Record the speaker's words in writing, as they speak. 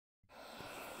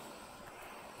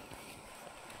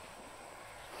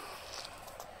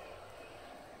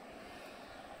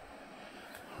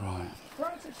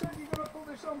You said you're going to put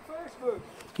this on Facebook.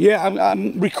 Yeah,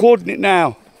 I'm recording it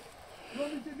now. You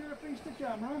want me to do a piece to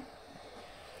camera?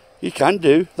 You can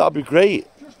do. That'd be great.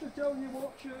 Just to tell you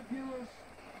what your viewers,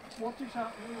 what is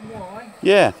happening and why.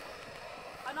 Yeah.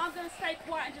 And I'm going to stay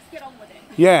quiet and just get on with it.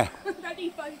 Yeah. Don't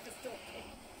need both of us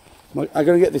talking. I'm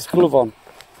going to get this glove on.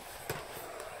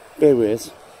 Bear with us.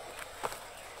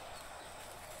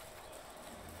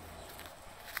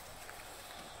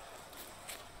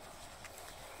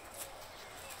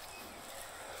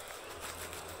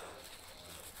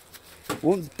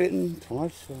 Once bitten,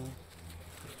 twice shy.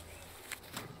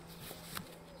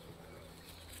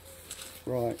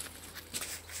 Right.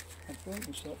 I burnt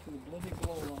myself with a bloody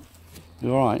glow lamp.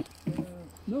 You alright?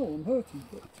 No, I'm hurting,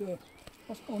 but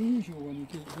that's unusual when you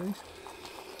keep these.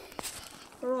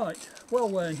 Alright, well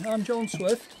Wayne, I'm John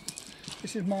Swift.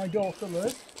 This is my daughter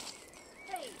Liz.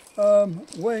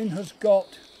 Wayne has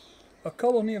got a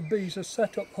colony of bees has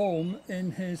set up home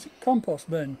in his compost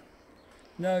bin.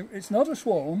 Now, it's not a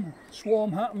swarm.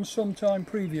 Swarm happens sometime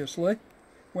previously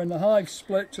when the hive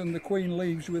splits and the queen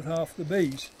leaves with half the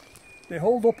bees. They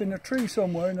hold up in a tree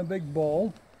somewhere in a big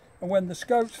ball, and when the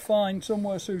scouts find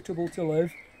somewhere suitable to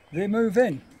live, they move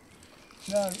in.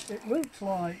 Now, it looks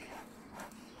like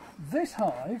this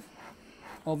hive,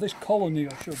 or this colony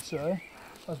I should say,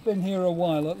 has been here a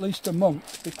while, at least a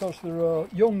month, because there are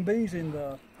young bees in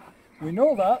there. We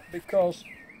know that because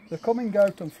they're coming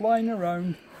out and flying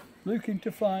around looking to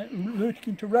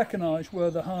recognise where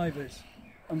the hive is,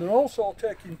 and they're also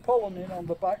taking pollen in on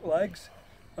the back legs,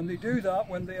 and they do that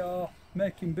when they are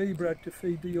making bee bread to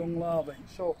feed the young larvae.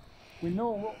 So we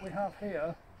know what we have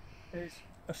here is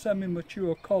a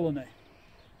semi-mature colony.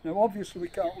 Now obviously we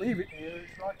can't leave it here,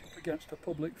 it's right up against a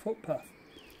public footpath.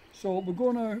 So we're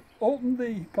going to open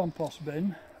the compost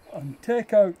bin and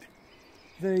take out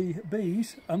the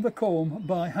bees and the comb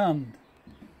by hand.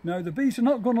 Now the bees are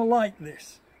not going to like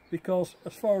this, because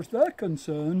as far as they're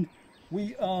concerned,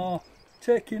 we are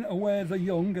taking away the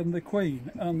young and the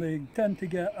queen, and they tend to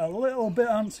get a little bit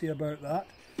antsy about that.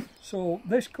 So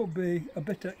this could be a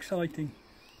bit exciting.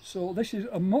 So this is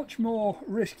a much more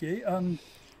risky and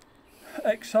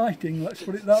exciting, let's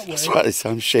put it that way. That's why it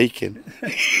sounds shaking.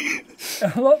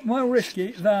 A lot more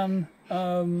risky than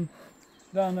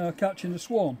catching a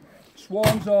swarm.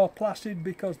 Swarms are placid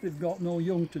because they've got no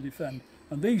young to defend,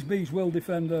 and these bees will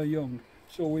defend their young.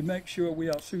 So we make sure we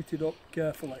are suited up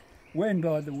carefully. Wayne,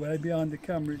 by the way, behind the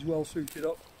camera is well suited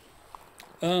up.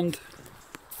 And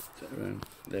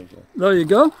there you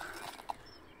go.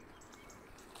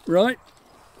 Right.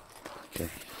 Okay.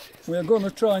 We are going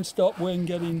to try and stop Wayne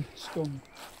getting stung.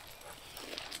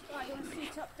 Right, you want to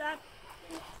suit up, Dad?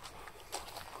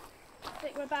 I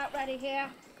think we're about ready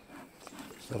here.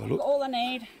 Let's have a Got look. all I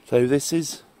need. So this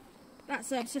is? That's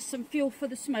just some fuel for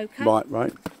the smoker. Right,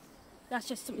 right. That's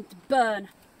just something to burn.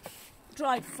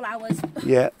 Dried flowers.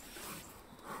 Yeah.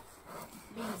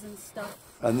 Bees and stuff.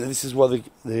 And this is what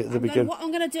the begin. What I'm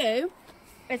going to do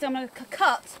is I'm going to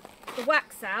cut the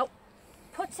wax out,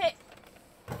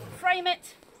 frame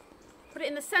it, put it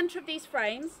in the centre of these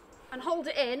frames and hold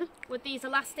it in with these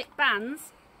elastic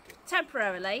bands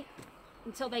temporarily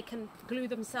until they can glue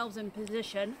themselves in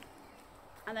position,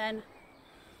 and then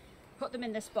put them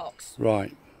in this box.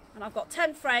 Right. And I've got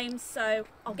 10 frames, so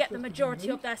I'll get the majority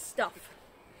of their stuff.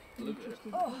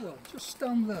 Well, just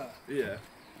stand there. Yeah.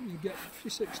 You get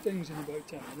 56 stings in about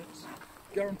 10 minutes.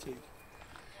 Guaranteed.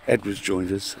 Edward's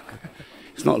joined us.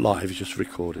 It's not live, it's just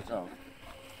recorded. Oh.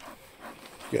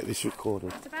 Get this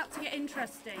recorded. It's about to get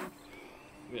interesting.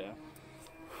 Yeah.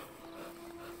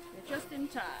 You're just in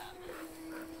time.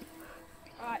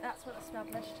 Alright, that's well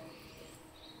established.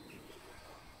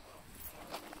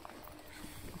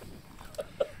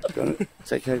 Gonna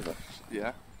take over.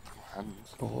 Yeah.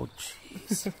 Hands. Oh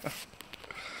jeez.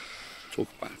 Talk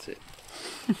about it.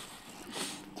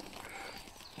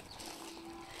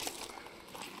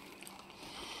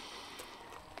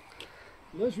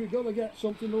 Liz, we've got to get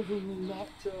something other than that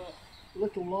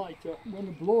little lighter. When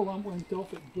the blow lamp went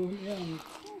off, it burnt the hand.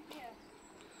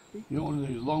 You know, one of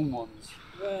those long ones.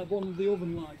 One of the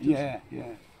oven lighters. Yeah, yeah.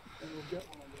 And we'll get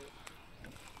one of those.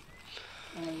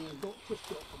 And I've just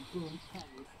got a burnt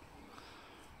hand.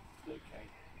 Okay.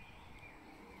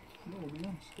 No, the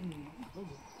hand's stinging.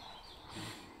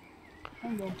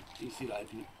 Hang on. Do you see that?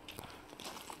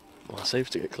 Well, I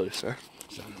saved to get closer.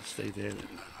 So I'll stay there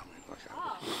then.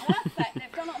 Oh, perfect.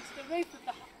 They've gone onto the roof of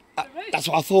the roof. That's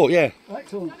what I thought, yeah.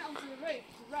 Excellent. Gone onto the roof.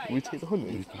 Right. Can we take the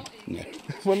honey? No,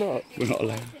 Why not? we're not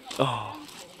allowed. Oh.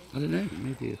 I don't know,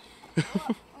 maybe.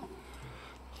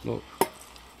 Look.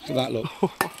 Look at that, look.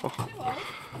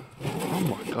 Oh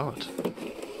my god.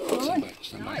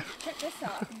 Right. Right, check this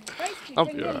out. Basically, I'll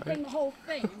be alright. bring the whole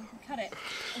thing. You can cut it.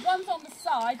 The one's on the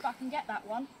side, but I can get that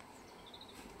one.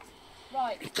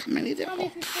 Right. Tell me if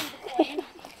you see the queen.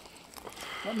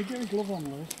 Let me get a glove on,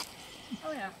 Liz.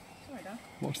 Oh yeah. Sorry, Dan.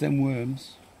 Watch them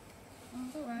worms. Oh,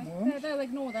 don't worry. They'll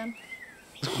ignore them.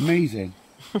 Amazing.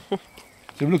 So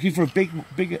we're looking for a big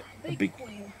Big Big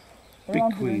queen. Her queen.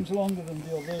 abdomen's longer than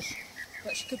the others.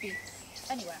 But she could be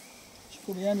anywhere. She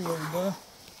could be anywhere in there.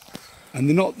 and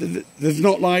they've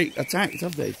not like attacked,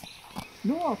 have they?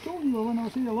 No, I told you when I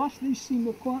was here last, these seem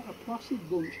a quite a placid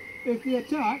bunch. If they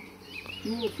attack,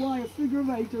 you will fly a figure of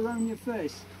 8 around your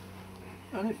face.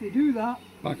 And if you do that,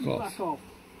 Back you off. back off.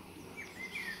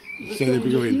 So they'll be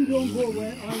If going. you don't go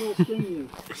where I will sting you.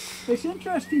 It's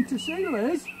interesting to see,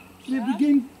 Liz.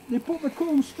 They put the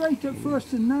comb straight at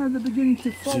first, and now they're beginning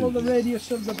to follow the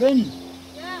radius of the bin.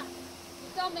 Yeah.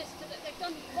 They've done this. They've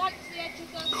done right to the edge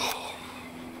of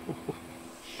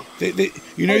the.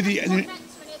 You know the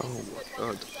Oh my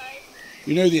God.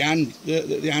 you know the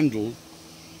handle.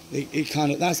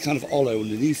 That's kind of hollow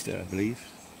underneath there, I believe.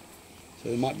 So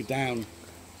it might be down.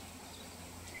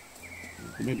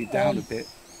 Maybe down a bit.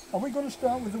 Are we going to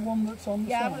start with the one that's on the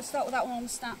Yeah, I'm side? going to start with that one on the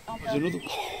stand. There's another.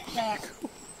 There.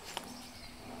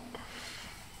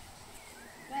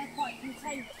 They're quite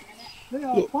contained at the minute. They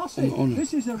are Look, placid. on-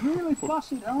 This is a really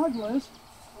placid hive, Liz.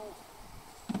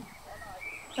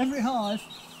 Every hive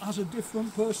has a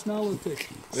different personality.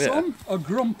 Yeah. Some are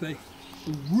grumpy,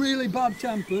 really bad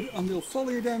tempered, and they'll follow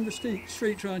you down the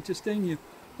street trying to sting you.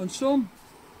 And some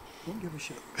don't give a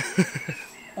shit.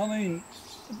 I mean,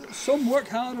 some work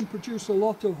hard and produce a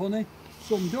lot of honey,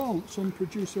 some don't. Some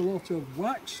produce a lot of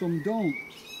wax, some don't.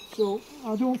 So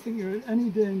I don't think you're in any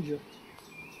danger.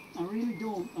 I really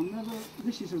don't.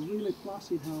 This is a really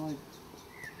placid hive.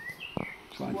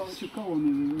 Well, it's a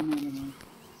colony, really, not a hive.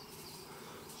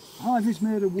 Hive is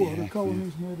made of wood, Yeah, a colony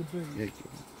is made of bees.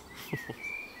 Yeah.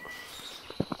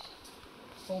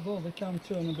 Although they can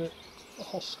turn a bit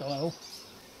hostile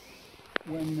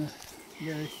when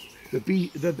The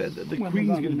queen's Well,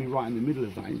 going to be right in the middle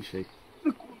of that, isn't she?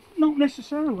 Not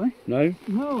necessarily. No.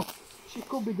 No, she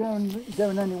could be down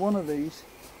any one of these.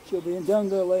 She'll be down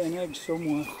there laying eggs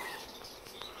somewhere.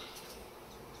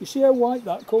 You see how white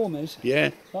that comb is?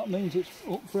 Yeah. That means it's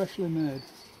freshly made.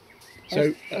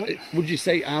 So would you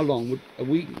say how long? A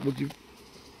week? Would you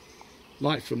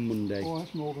like from Monday? Oh,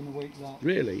 that's more than a week, that.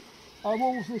 Really? How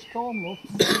old's this comb, love?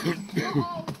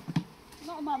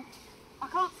 Not a month. I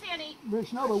can't see any. But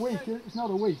it's not a week, it's not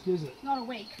a week, is it? Not a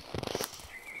week.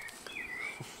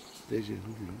 There's your.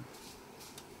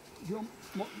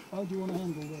 How do you want to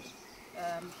handle this?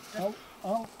 Just,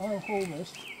 I'll hold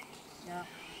this. yeah.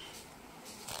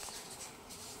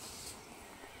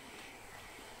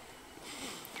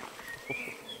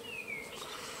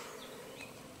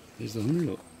 There's the honey,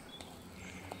 look.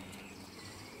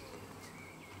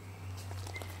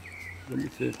 Want me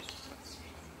to?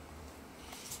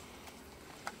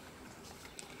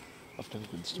 I've never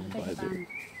been stung The by a bigger bee. band.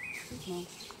 No.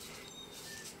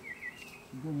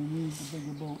 You're going to need the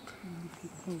bigger bulk.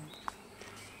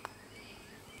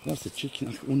 That's the chicken.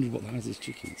 I wondered what that has as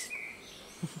chickens.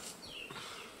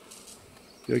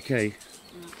 You okay?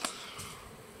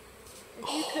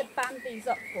 If you could band these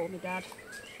up for me, Dad.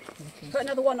 Okay. Put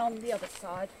another one on the other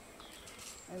side.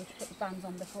 I would put the bands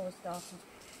on before I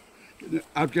started.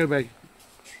 I'll go away.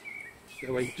 Go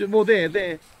away. Just more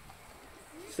there.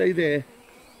 Stay there.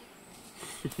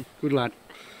 Good lad.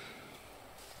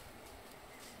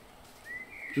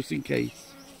 Just in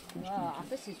case. Ah,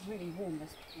 this is really warm,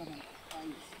 this lemon.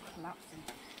 It's collapsing.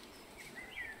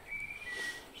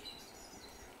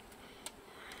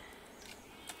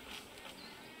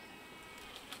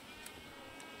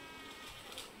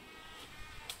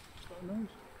 It's got a nose.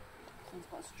 Sounds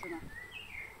quite a strimmer.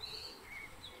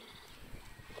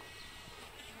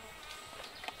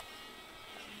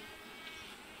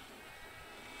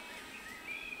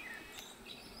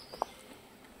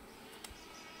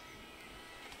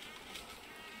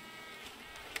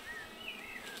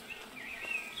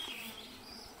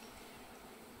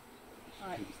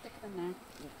 Alright, stick them there.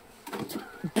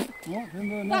 What? In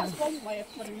there now? That's one way of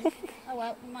putting it. Oh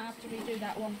well, we might have to redo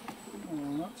that one.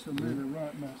 Oh, that's a really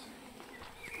right mess.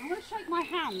 I'm going to shake my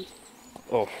hand.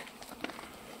 Oh,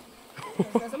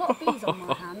 There's a lot of bees on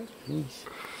my hand. You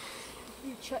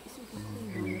check see if there's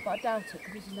bees on you, but I doubt it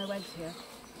because there's no eggs here.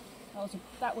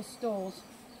 That was stores.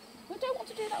 We don't want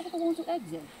to do that with the ones with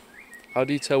eggs in. how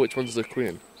do you tell which one's the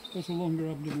queen? There's a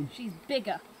longer abdomen. She's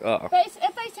bigger. Ah,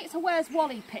 Basically, it's a Where's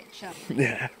Wally picture.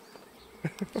 yeah,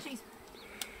 She's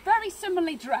very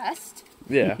similarly dressed.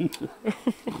 yeah.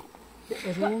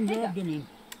 There's a longer bigger. abdomen.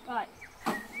 Right.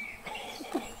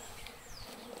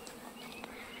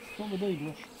 got the bee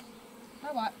brush.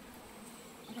 All right.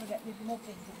 I'm going to get these more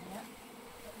things in here.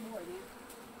 Get more in here.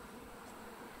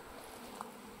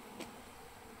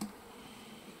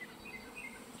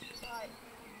 Right.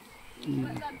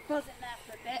 Let them buzz in there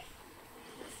for a bit.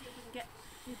 Let's see if we can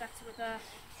do better with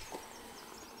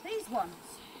these ones.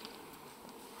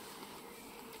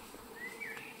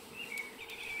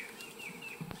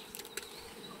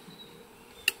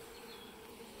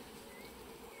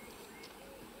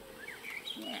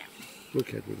 Yeah.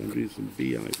 Look, Edward, I'm doing some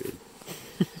beehive in.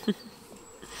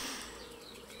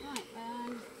 Right,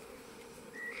 where's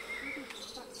the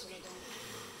spatula gone?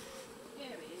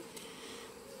 Here it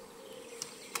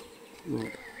is.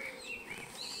 Look.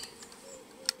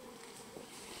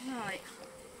 Right.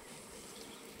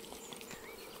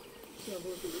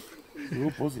 They're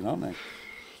all buzzing, aren't they?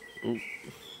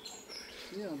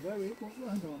 Yeah, very. What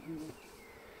I don't know.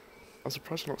 I'm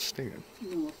surprised they're not stinging. You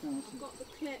know what kind of I've got the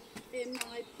clip in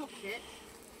my pocket.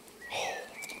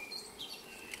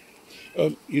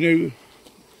 You know,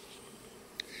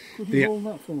 Could you hold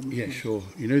that for me? yeah, please? sure.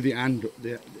 You know the handle of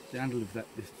this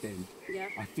bin. Yeah.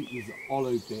 I think there's a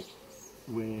hollow bit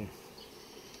where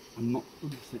I'm not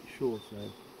 100% sure. So,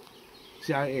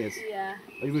 see how it is? Yeah.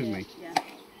 Are you with me? Yeah.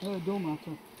 It don't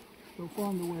matter. They'll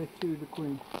find the way to the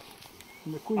queen.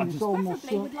 And the queen I is just- almost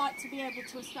Preferably would like to be able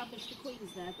to establish the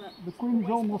queens there, but the queen is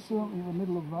almost certainly in the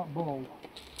middle of that ball.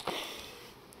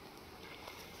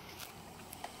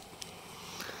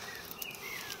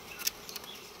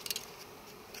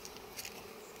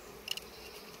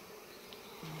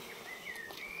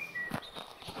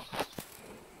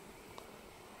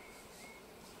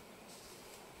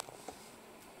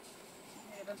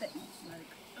 we have a bit more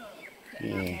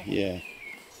smoke. Yeah.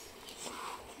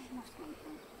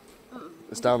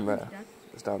 It's down there.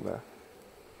 It's down there.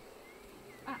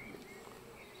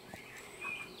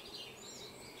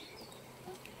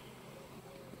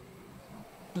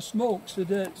 The smoke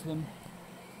sedates them,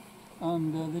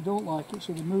 and they don't like it,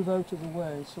 so they move out of the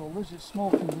way. So Liz is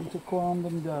smoking them to calm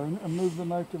them down and move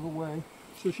them out of the way,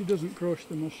 so she doesn't crush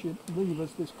them as she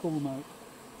levers this comb out.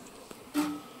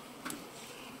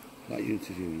 Like you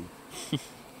interviewing.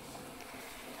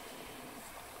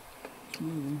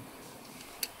 Moving.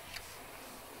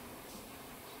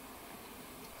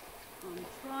 I'm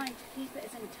trying to keep it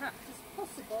as intact as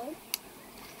possible.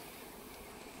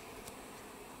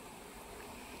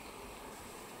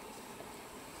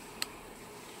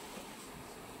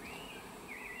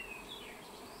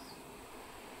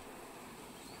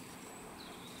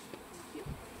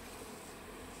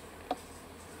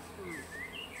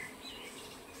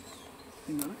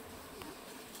 Hang on.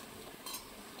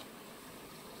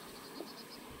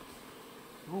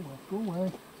 Go away, go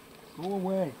away, go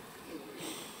away.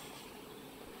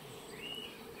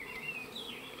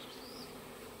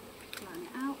 Flatten it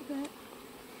out a bit.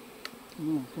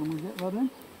 Yeah, can we get that in?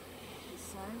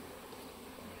 So,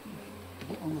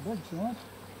 Get on the bed side.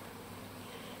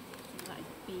 so that is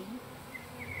B.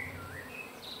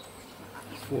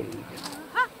 It's falling again.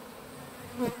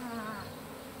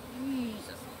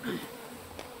 Jesus.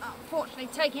 Unfortunately,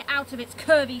 taking it out of its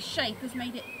curvy shape has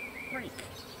made it break.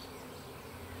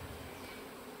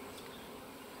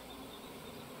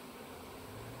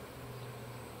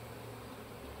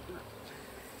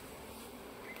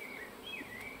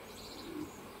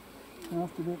 You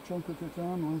have to do it chunk at a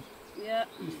time, Liz. Yeah.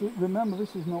 Remember,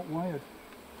 this is not wired.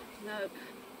 Nope.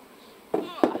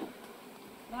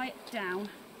 Lie it down.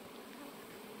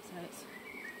 So it's.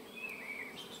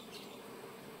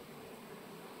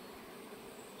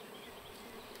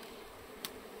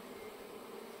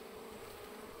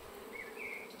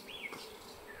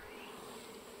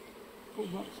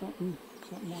 Put that second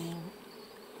one over.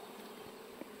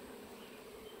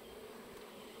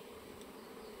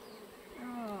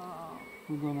 Oh.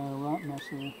 We're going to have a right mess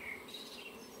here.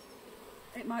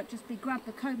 It might just be grab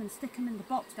the comb and stick them in the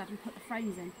box, Dad, and put the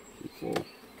frames in. It's fall.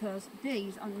 Because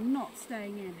these are not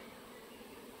staying in.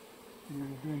 You're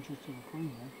dangerous to the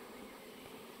queen there.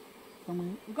 Can we?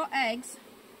 We've got eggs,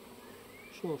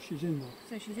 Sure, she's in there.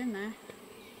 so she's in there.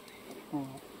 Alright.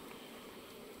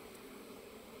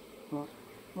 Right.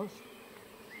 Let's.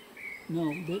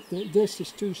 No, this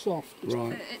is too soft. It's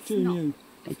Right. It's too not. new.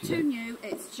 It's too new.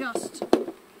 It's just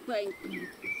going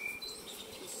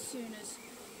as soon as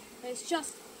it's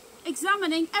just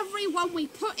examining every one we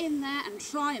put in there and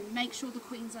try and make sure the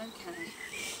queen's okay.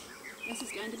 This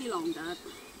is going to be long, Dad.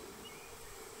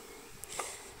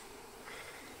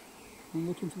 I'm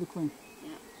looking for the queen. Yeah.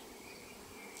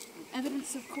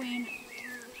 Evidence of queen.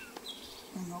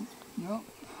 Hang on. No.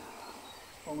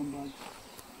 Fallen bag.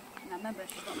 Now remember,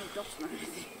 she's got no dots or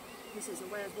anything. This is a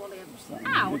Where's Wally ever. that in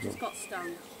Ow! the I just middle? got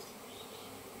stung.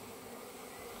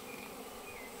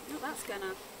 that's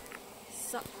gonna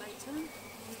suck later.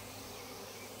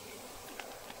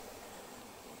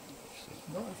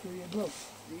 Not through your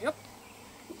glove. Yep.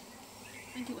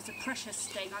 I think it was a pressure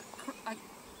sting. I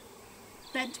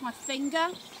bent my finger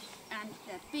and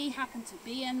the bee happened to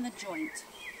be in the joint.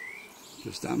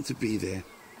 Just happened to be there.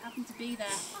 It happened to be there.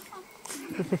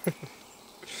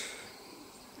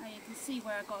 Now you can see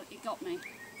where it got me.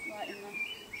 Right in the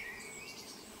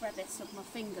crevice of my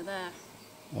finger there.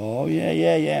 Oh, yeah,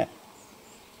 yeah, yeah.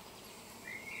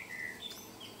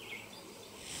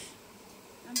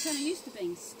 I'm kind of used to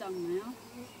being stung now.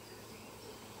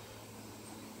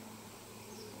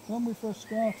 When we first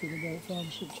started about 5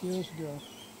 or 6 years ago,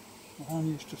 my hand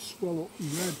used to swell up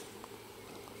and red.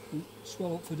 And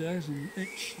swell up for days and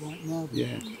itch like mad.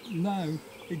 Yeah. Now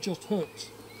it just hurts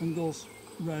and goes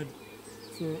red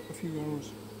for a few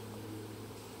hours.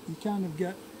 You kind of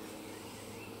get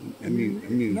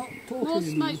Immune. not totally More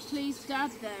immune. smoke please,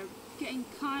 Dad. They're getting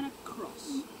kind of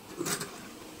cross.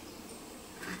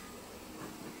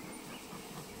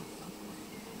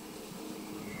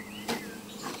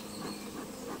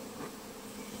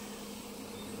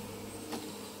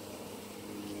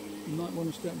 You might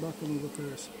want to step back a little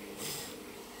first.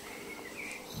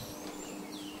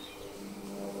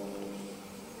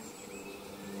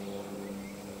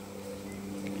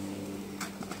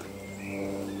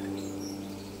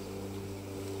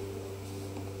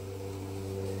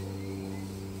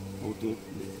 Hold it.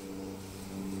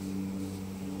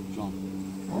 John,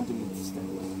 hold them with the step.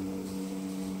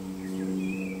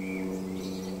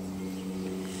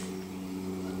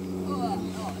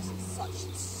 Oh, this is such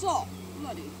soft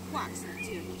bloody wax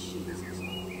material. Jesus.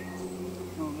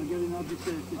 Oh, they're getting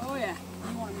agitated. Oh yeah,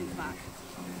 you want to move back.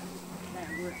 There,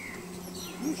 we're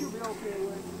You should be okay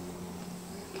with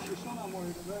your son. I'm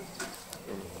worried about.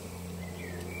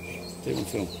 Take one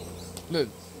film. No,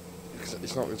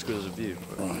 it's not as good as a view.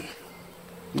 But Right.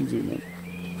 You do, mate.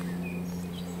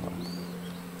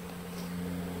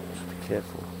 Just be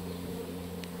careful.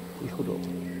 Put your hood up.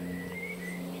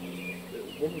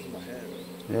 one was in my hair.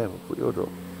 Yeah, well, put your hood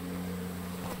up.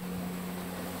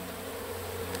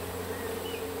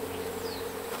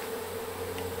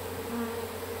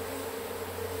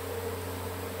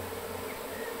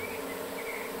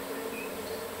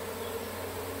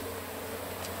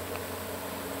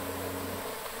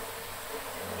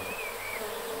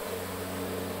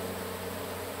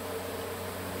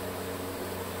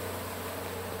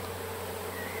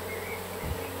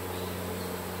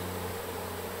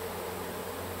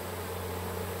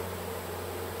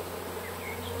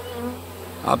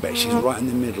 I bet she's right in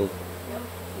the middle.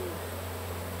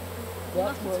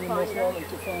 That's where you're most likely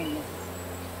to find them.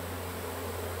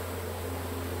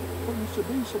 But you should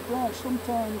be surprised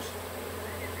sometimes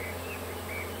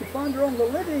you find her on the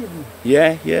lid even.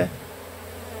 Yeah, yeah.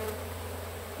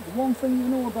 The one thing you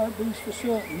know about bees for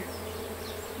certain,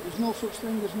 there's no such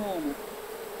thing as normal.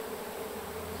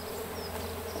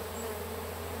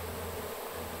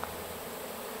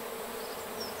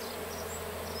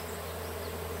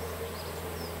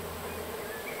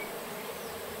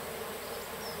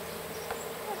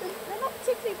 They're not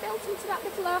particularly built into that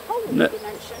little hole No. that you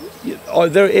mentioned. Yeah, oh,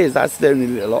 there it is. That's the only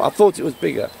little. I thought it was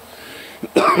bigger.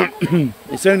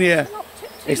 It's only a. They're not too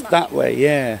It's much. that way,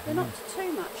 yeah. They're not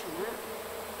too much on it.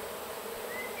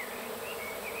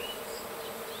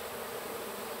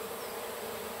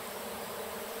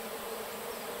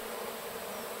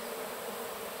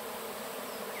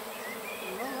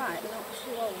 Alright, not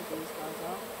too old these guys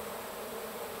are.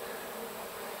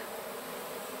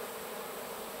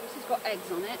 This has got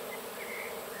eggs on it.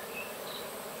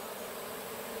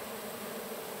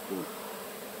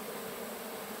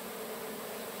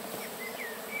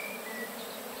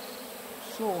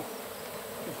 So,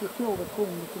 if you kill the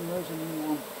queen, you can raise a new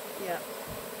one. Yeah.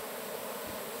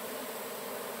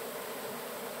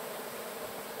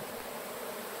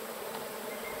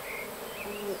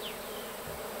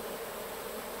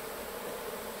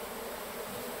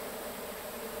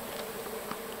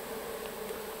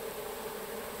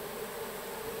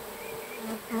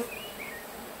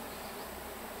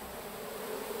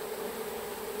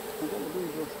 I've got the bee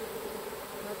brush.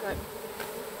 Okay.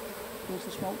 Here's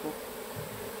the smoke book.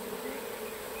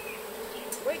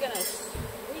 We're going to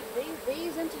sweep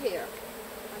these into here.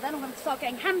 And then I'm going to start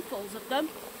getting handfuls of them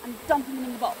and dumping them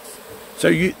in the box. So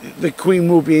the queen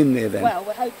will be in there then? Well,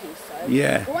 we're hoping so.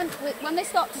 Yeah. But when they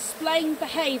start displaying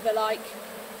behaviour like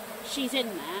she's in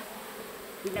there,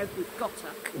 we know we've got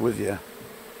her. With you.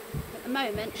 At the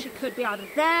moment, she could be either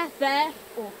there,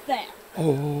 or there.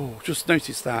 Oh, just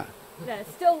noticed that. There's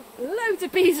still loads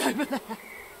of bees over there.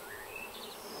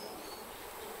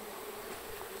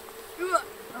 Ugh.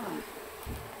 Oh.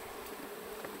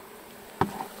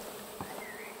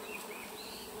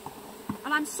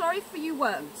 And I'm sorry for you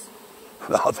worms.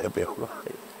 Oh, they'll be all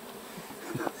right.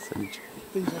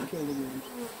 These will kill the worms.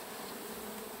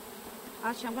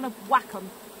 Actually, I'm going to whack them.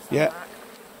 Yeah.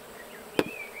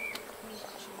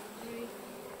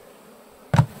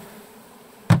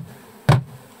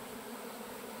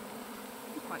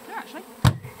 Quite clear, actually.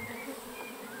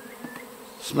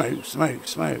 Smoke, smoke,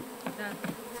 smoke.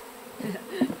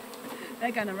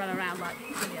 They're going to run around like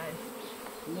silly-os.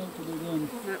 Not to be done.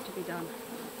 Not to be done.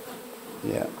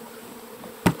 Yeah.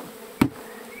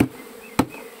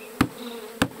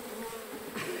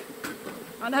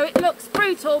 I know it looks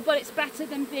brutal, but it's better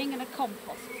than being in a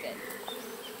compost bin.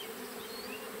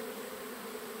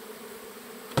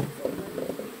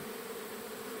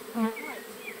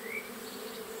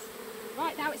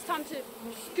 Right, now it's time to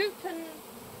scoop and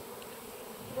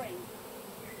bring.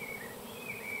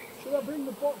 Should I bring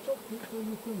the box up so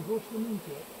you can brush them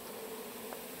into it?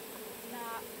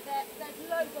 Nah, there's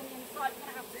loads on the inside, I'm going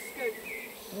to have to scoop.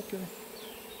 Okay.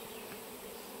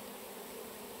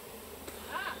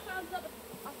 Ah,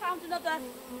 I found another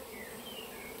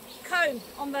comb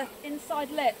on the inside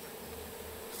lip.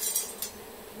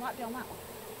 Might be on that one.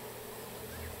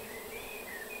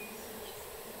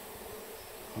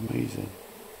 Amazing.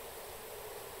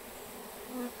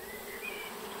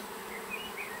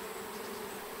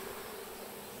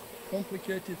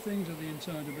 Complicated things at the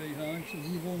inside of beehives, and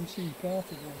you've only seen part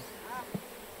of one.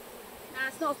 Nah,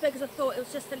 it's not as big as I thought, it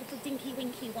was just a little dinky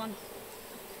winky one.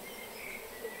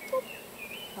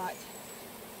 Right.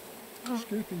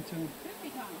 Scooping time.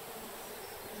 Scoopy time.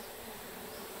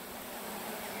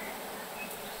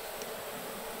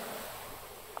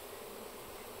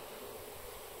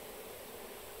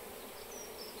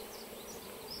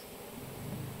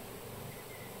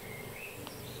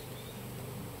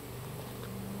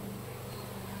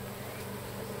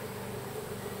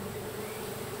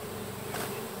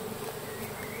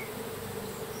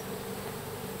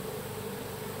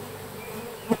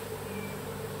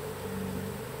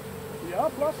 Yeah,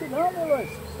 placid, aren't they, Liz?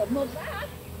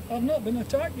 I've not been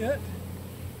attacked yet.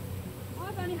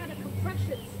 I've only had a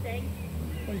compression sting,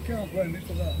 Well, you can't blame it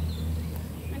for that.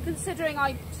 and considering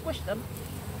I squished them,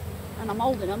 and I'm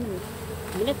holding them and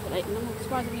manipulating them, I'm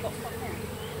surprised I've only got stuck in.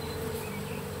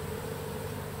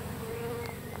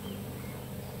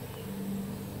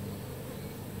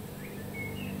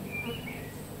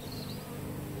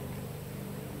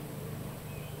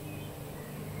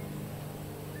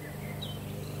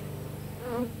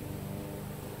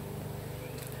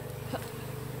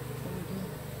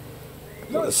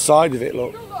 Look at the side of it,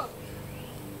 look.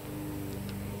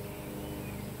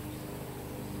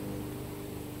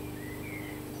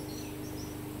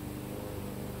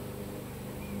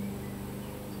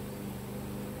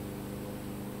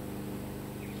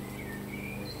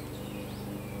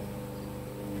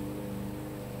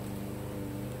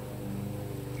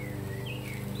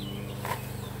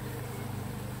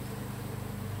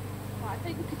 Right, I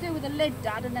think we could do with a lid,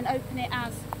 Dad, and then open it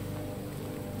as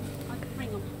I can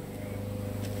bring them.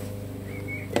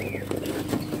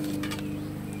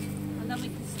 And then we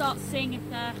can start seeing if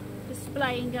they're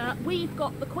displaying. We've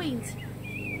got the queens.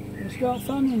 We'll start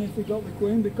fanning if we got the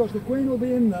queen, because the queen will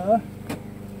be in there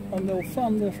and they'll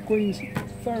fan the queen's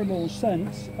pheromone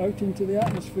scents out into the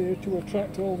atmosphere to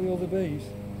attract all the other bees.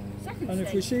 Second And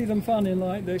if we stage. see them fanning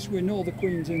like this, we know the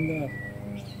queen's in there.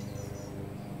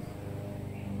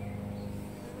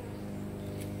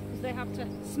 Because they have to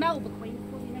smell the queen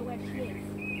before they know where she is.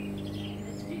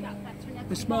 And to do that, that's when They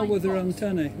they're smell with their combined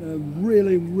antennae. They're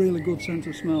really, really good sense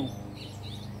of smell.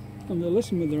 And they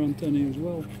listen with their antennae as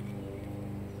well.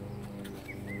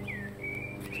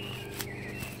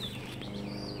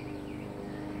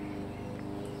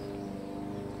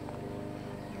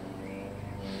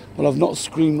 Well, I've not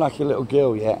screamed like a little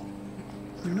girl yet.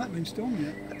 You've not been stung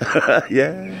yet.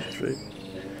 Yeah, true.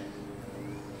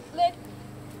 lid.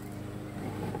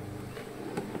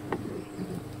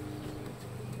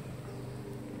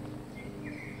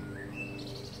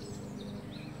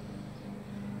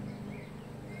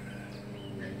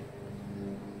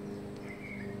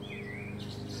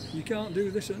 You can't do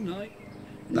this at night.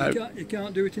 No. You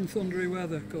can't do it in thundery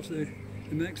weather, because it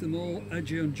makes them all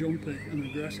edgy and jumpy and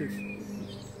aggressive.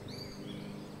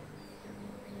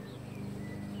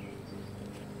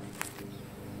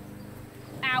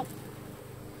 Ow.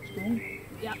 Stung?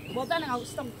 Yeah. Well, then I was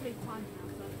stung 3 times now.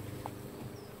 So.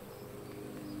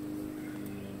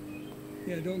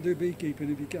 Yeah, don't do beekeeping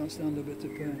if you can't stand a bit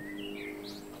of pain.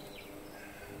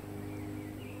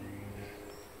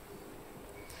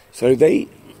 So they,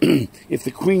 if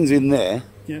the queen's in there,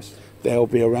 Yes. they'll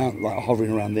be around, like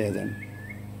hovering around there then.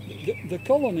 The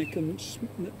colony can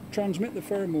transmit the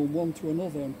pheromone one to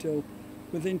another until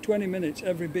within 20 minutes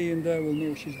every bee in there will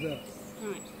know she's there.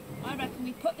 Right, I reckon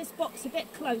we put this box a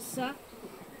bit closer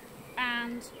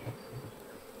and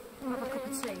have a cup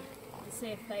of tea and see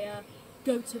if they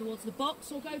go towards the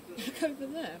box or go back over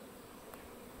there.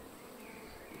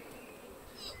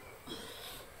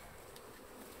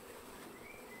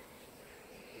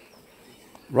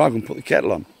 Right, I can put the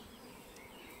kettle on.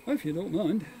 Oh, if you don't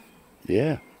mind.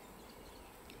 Yeah.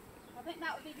 I think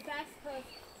that would be the best because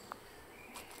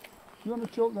You want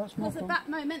to choke that smoker? at that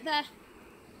moment there.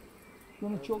 You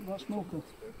want to choke that smoker?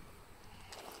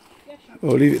 Yeah, sure.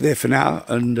 We'll leave it there for now,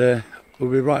 and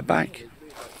we'll be right back.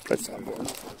 Press that button.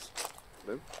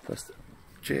 No? Press the...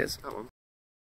 Cheers. That one.